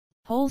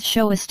Polls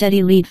show a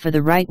steady lead for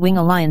the right-wing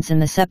alliance in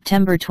the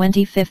September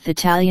 25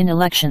 Italian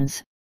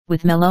elections,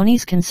 with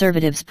Meloni's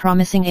Conservatives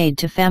promising aid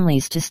to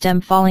families to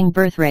stem falling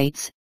birth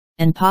rates,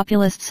 and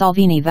populist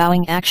Salvini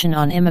vowing action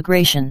on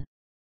immigration.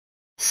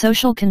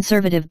 Social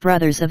Conservative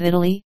Brothers of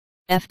Italy,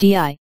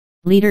 FDI,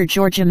 leader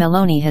Giorgia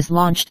Meloni has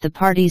launched the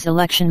party's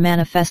election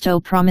manifesto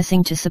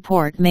promising to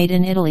support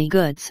made-in-Italy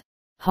goods,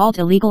 halt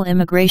illegal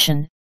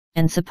immigration,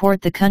 and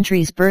support the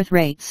country's birth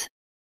rates.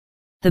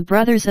 The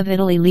Brothers of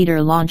Italy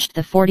leader launched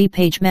the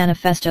 40-page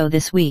manifesto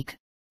this week,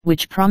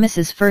 which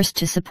promises first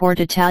to support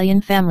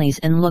Italian families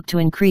and look to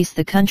increase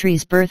the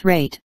country's birth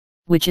rate,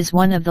 which is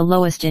one of the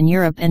lowest in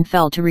Europe and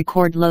fell to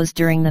record lows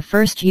during the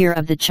first year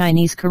of the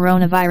Chinese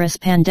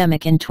coronavirus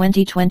pandemic in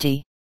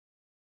 2020.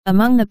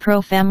 Among the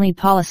pro-family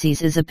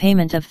policies is a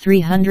payment of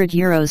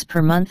 €300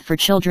 per month for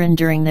children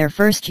during their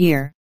first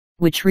year,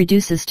 which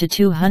reduces to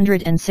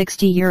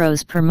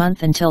 €260 per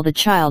month until the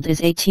child is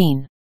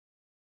 18.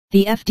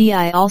 The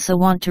FDI also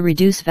want to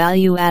reduce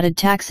value-added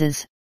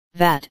taxes,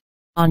 VAT,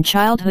 on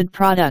childhood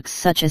products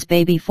such as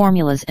baby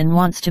formulas and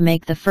wants to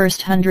make the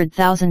first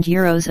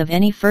 €100,000 of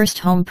any first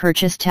home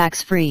purchase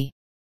tax-free.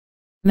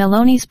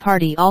 Meloni's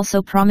party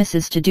also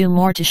promises to do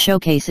more to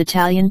showcase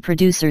Italian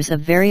producers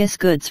of various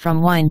goods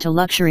from wine to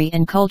luxury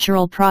and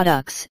cultural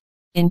products,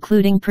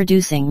 including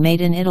producing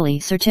made-in-Italy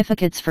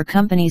certificates for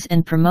companies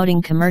and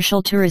promoting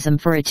commercial tourism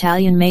for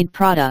Italian-made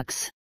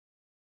products.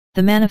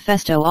 The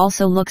manifesto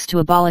also looks to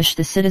abolish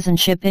the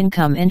citizenship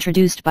income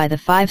introduced by the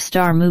Five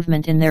Star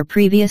Movement in their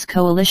previous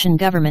coalition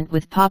government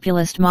with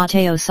populist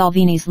Matteo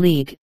Salvini's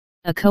League,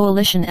 a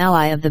coalition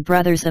ally of the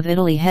Brothers of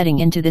Italy heading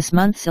into this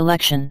month's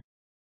election.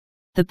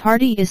 The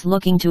party is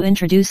looking to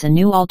introduce a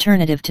new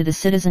alternative to the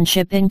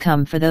citizenship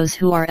income for those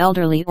who are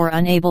elderly or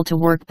unable to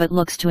work, but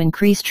looks to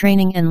increase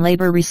training and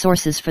labor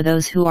resources for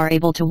those who are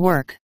able to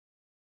work.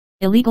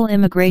 Illegal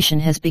immigration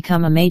has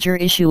become a major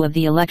issue of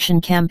the election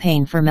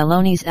campaign for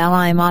Meloni's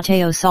ally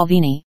Matteo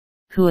Salvini,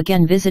 who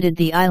again visited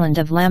the island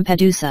of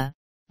Lampedusa,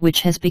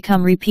 which has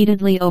become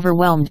repeatedly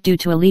overwhelmed due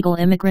to illegal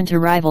immigrant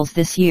arrivals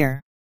this year.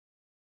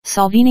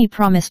 Salvini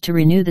promised to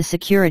renew the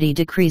security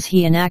decrees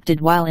he enacted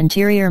while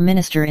Interior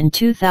Minister in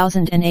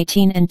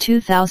 2018 and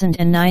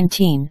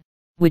 2019,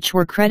 which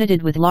were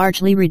credited with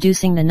largely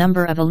reducing the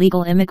number of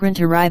illegal immigrant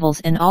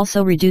arrivals and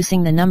also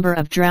reducing the number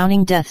of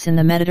drowning deaths in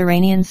the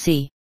Mediterranean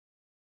Sea.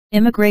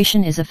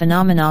 Immigration is a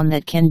phenomenon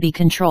that can be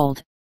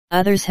controlled.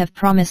 Others have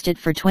promised it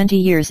for 20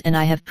 years and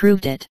I have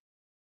proved it.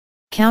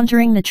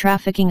 Countering the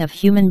trafficking of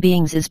human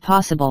beings is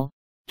possible,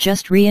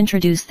 just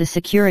reintroduce the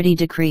security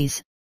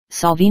decrees,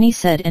 Salvini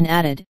said and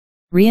added,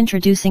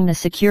 reintroducing the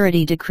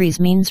security decrees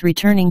means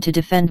returning to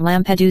defend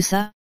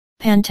Lampedusa,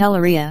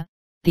 Pantelleria,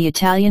 the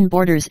Italian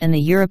borders and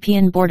the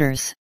European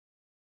borders.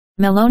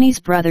 Meloni's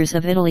Brothers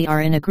of Italy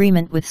are in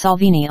agreement with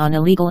Salvini on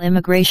illegal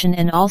immigration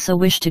and also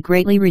wish to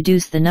greatly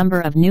reduce the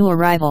number of new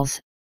arrivals,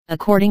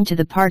 according to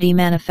the party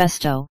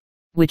manifesto,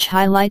 which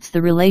highlights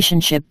the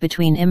relationship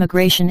between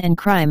immigration and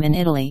crime in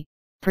Italy,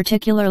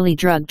 particularly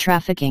drug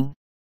trafficking.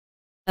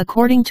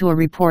 According to a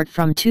report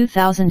from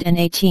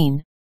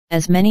 2018,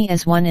 as many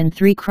as 1 in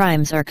 3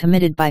 crimes are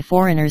committed by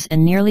foreigners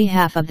and nearly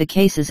half of the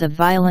cases of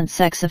violent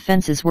sex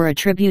offenses were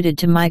attributed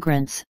to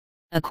migrants,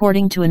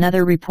 according to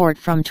another report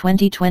from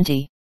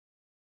 2020.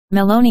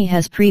 Meloni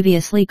has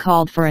previously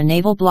called for a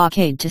naval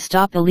blockade to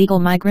stop illegal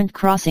migrant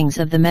crossings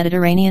of the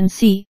Mediterranean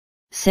Sea,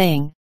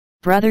 saying,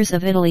 "Brothers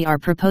of Italy are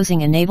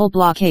proposing a naval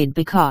blockade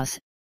because,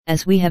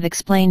 as we have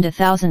explained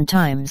 1,000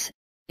 times,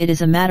 it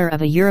is a matter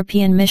of a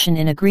European mission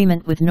in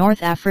agreement with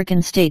North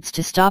African states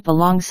to stop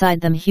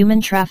alongside them human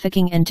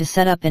trafficking and to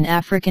set up in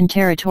African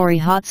territory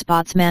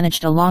hotspots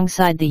managed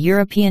alongside the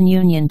European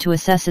Union to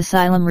assess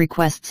asylum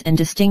requests and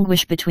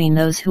distinguish between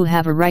those who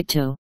have a right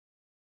to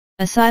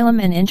asylum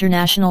and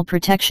international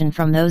protection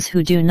from those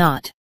who do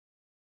not."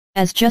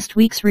 As just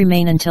weeks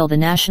remain until the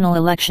national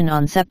election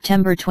on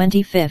September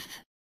 25,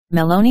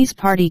 Meloni's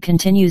party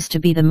continues to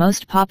be the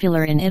most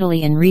popular in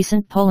Italy in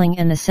recent polling,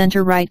 and the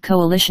center-right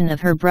coalition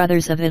of her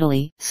Brothers of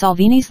Italy,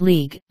 Salvini's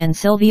League, and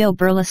Silvio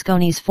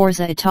Berlusconi's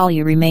Forza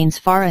Italia remains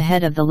far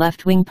ahead of the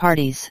left-wing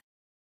parties.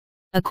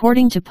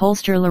 According to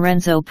pollster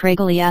Lorenzo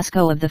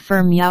Pregliasco of the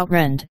firm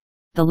Outrend,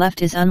 the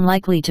left is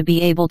unlikely to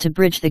be able to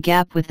bridge the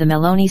gap with the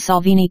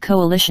Meloni-Salvini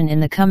coalition in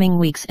the coming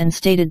weeks, and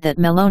stated that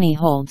Meloni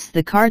holds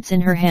the cards in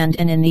her hand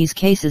and in these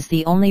cases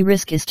the only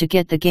risk is to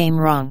get the game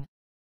wrong.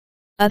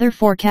 Other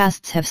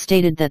forecasts have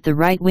stated that the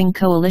right-wing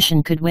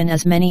coalition could win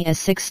as many as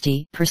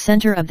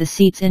 60% of the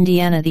seats in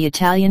Indiana, the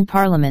Italian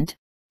parliament,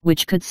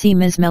 which could see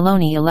Ms.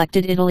 Meloni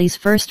elected Italy's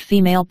first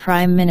female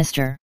prime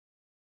minister.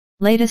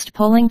 Latest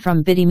polling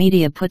from Bidi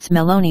Media puts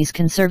Meloni's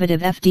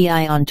conservative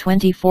FDI on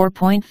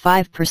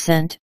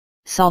 24.5%,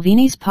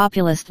 Salvini's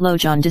populist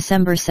Loge on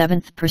December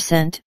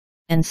 7%,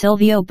 and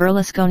Silvio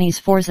Berlusconi's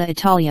Forza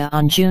Italia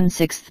on June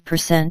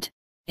 6%,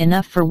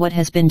 enough for what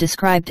has been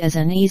described as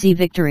an easy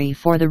victory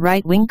for the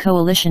right-wing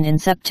coalition in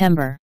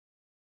September.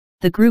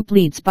 The group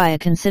leads by a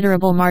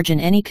considerable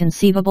margin any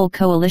conceivable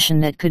coalition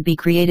that could be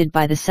created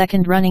by the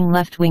second-running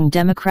left-wing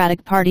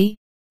Democratic Party,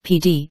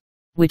 PD,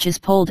 which is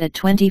polled at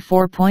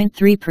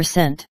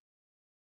 24.3%.